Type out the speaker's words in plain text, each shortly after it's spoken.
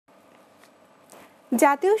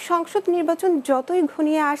জাতীয় সংসদ নির্বাচন যতই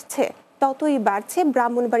ঘনিয়ে আসছে ততই বাড়ছে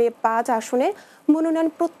ব্রাহ্মণবাড়িয়া ৫ আসনের মনোনয়ন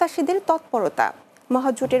প্রত্যাশীদের তৎপরতা।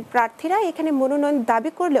 মহাজোটের প্রার্থীরা এখানে মনোনয়ন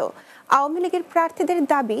দাবি করলেও আওয়ামী লীগের প্রার্থীদের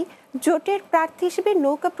দাবি, জোটের প্রার্থী হিসেবে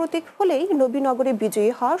নৌকা প্রতীক হলেই নবীনগরে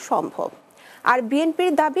বিজয়ী হওয়া সম্ভব। আর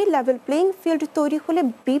বিএনপির দাবি, লেভেল প্লেইং ফিল্ড তৈরি হলে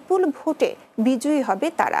বিপুল ভোটে বিজয়ী হবে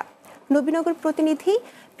তারা। নবীনগর প্রতিনিধি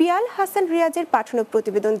পিয়াল হাসান রিয়াজের পাঠানো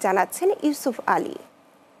প্রতিবেদন জানাচ্ছেন ইউসুফ আলী।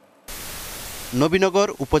 নবীনগর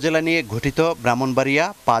উপজেলা নিয়ে গঠিত ব্রাহ্মণবাড়িয়া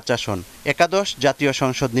 ৫ আসন একাদশ জাতীয়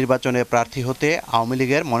সংসদ নির্বাচনে প্রার্থী হতে আওয়ামী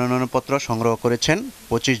লীগের মনোনয়নপত্র সংগ্রহ করেছেন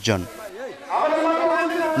 ২৫ জন।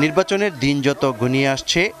 নির্বাচনের দিন যত ঘনিয়ে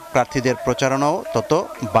আসছে প্রার্থীদের প্রচারণাও তত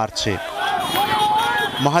বাড়ছে।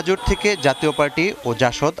 মহাজোট থেকে জাতীয় পার্টি ও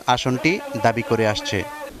জাসদ আসনটি দাবি করে আসছে।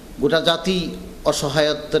 গোটা জাতি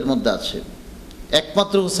অসহায়ত্বের মধ্যে আছে,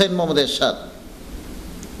 একমাত্র হুসাইন মোহাম্মদ এরশাদ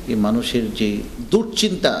এই মানুষের যে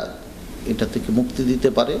দুশ্চিন্তা এটা থেকে মুক্তি দিতে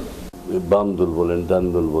পারে। বাম দল বলেন, ডান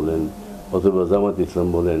দল বলেন, অথবা জামাত ইসলাম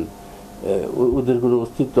বলেন, ওদের কোনো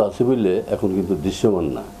অস্তিত্ব আছে বলে এখন কিন্তু দৃশ্যমান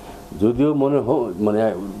না। যদিও মানে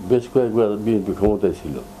বেশ কয়েকবার বিএনপি ক্ষমতায়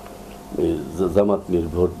ছিল, জামাত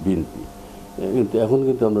নির্ভর বিএনপি, কিন্তু এখন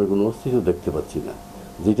কিন্তু আমরা কোনো অস্তিত্ব দেখতে পাচ্ছি না।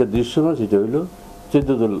 যেটা দৃশ্যমান সেটা হইল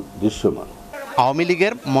 ১৪ দল দৃশ্যমান। আওয়ামী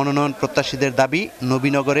লীগের মনোনয়ন প্রত্যাশীদের দাবি,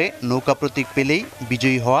 নবীনগরে নৌকা প্রতীক পেলেই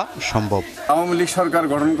বিজয়ী হওয়া সম্ভব। আওয়ামী লীগ সরকার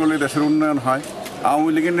গঠন করলে দেশের উন্নয়ন হয়,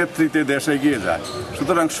 আওয়ামী লীগের নেতৃত্বে দেশ এগিয়ে যায়।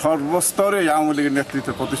 সুতরাং সর্বস্তরে আওয়ামী লীগের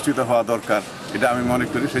নেতৃত্বে প্রতিষ্ঠিত হওয়া দরকার, এটা আমি মনে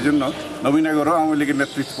করি। সেজন্য নবীনগরও আওয়ামী লীগের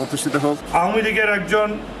নেতৃত্বে প্রতিষ্ঠিত হোক। আওয়ামী লীগের একজন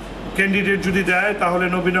ক্যান্ডিডেট যদি দেয় তাহলে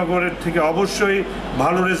নবীনগরের থেকে অবশ্যই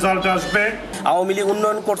ভালো রেজাল্ট আসবে। আওয়ামী লীগ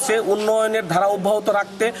উন্নয়ন করছে, উন্নয়নের ধারা অব্যাহত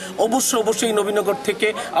রাখতে অবশ্যই নবীনগর থেকে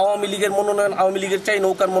আওয়ামী লীগের মনোনয়ন আওয়ামী লীগের চাই,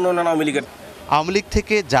 নৌকার মনোনয়ন আওয়ামী লীগের। আওয়ামী লীগ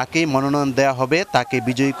থেকে যাকেই মনোনয়ন দেওয়া হবে তাকে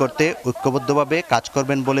বিজয়ী করতে ঐক্যবদ্ধভাবে কাজ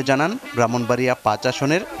করবেন বলে জানান ব্রাহ্মণবাড়িয়া ৫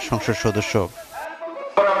 আসনের সংসদ সদস্য।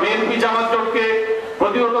 বিএনপি জামাত জোটকে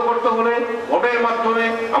প্রতিহত করতে হলে ভোটের মাধ্যমে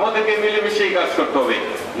আমাদেরকে মিলেমিশেই কাজ করতে হবে।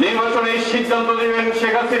 নির্বাচনে সিদ্ধান্ত নেবেন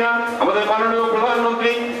শেখ হাসিনা, আমাদের মাননীয়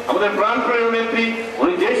প্রধানমন্ত্রী, আমাদের প্রাণপ্রিয় নেত্রী।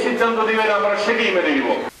 উনি যে সিদ্ধান্ত দিবেন আমরা সেটাই মেনে নিব।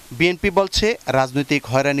 বিএনপি বলছে, রাজনৈতিক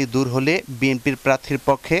হয়রানি দূর হলে বিএনপির প্রার্থীর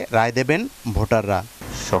পক্ষে রায় দেবেন ভোটাররা।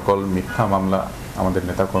 সকল মিথ্যা মামলা আমাদের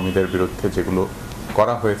নেতাকর্মীদের বিরুদ্ধে যেগুলো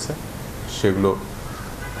করা হয়েছে সেগুলো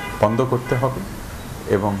বন্ধ করতে হবে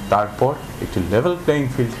এবং তারপর একটি লেভেল প্লেইং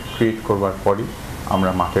ফিল্ড ক্রিয়েট করবার পরই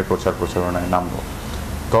আমরা মাঠের প্রচারণায় নামব।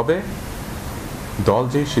 তবে দল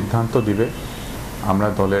যেই সিদ্ধান্ত দিবে আমরা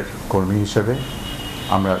দলের কর্মী হিসেবে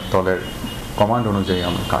আমরা দলের কমান্ড অনুযায়ী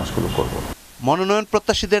আমরা কাজগুলো করব। মনোনয়ন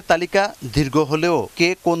প্রত্যাশীদের তালিকা দীর্ঘ হলেও কে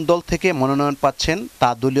কোন দল থেকে মনোনয়ন পাচ্ছেন তা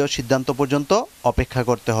দলীয় সিদ্ধান্ত পর্যন্ত অপেক্ষা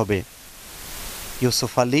করতে হবে।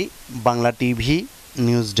 Yusuf Ali, Bangla TV,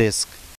 news desk.